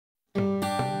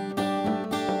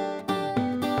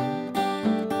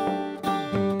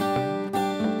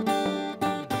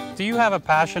have a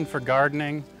passion for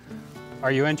gardening?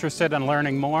 Are you interested in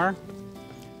learning more?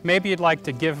 Maybe you'd like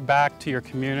to give back to your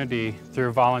community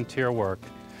through volunteer work.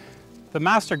 The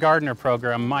Master Gardener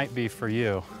program might be for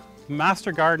you.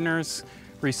 Master Gardeners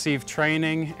receive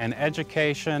training and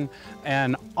education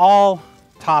and all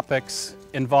topics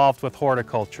involved with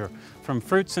horticulture, from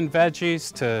fruits and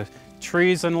veggies to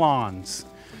trees and lawns.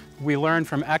 We learn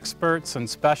from experts and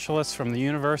specialists from the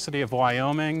University of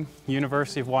Wyoming,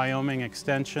 University of Wyoming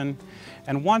Extension,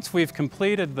 and once we've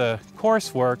completed the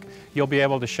coursework, you'll be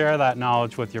able to share that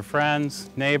knowledge with your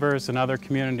friends, neighbors, and other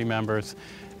community members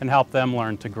and help them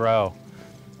learn to grow.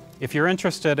 If you're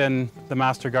interested in the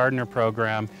Master Gardener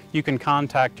program, you can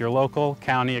contact your local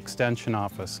county extension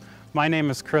office. My name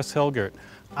is Chris Hilgert.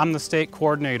 I'm the state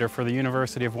coordinator for the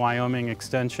University of Wyoming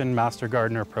Extension Master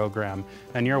Gardener program,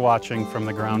 and you're watching From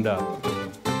the Ground Up.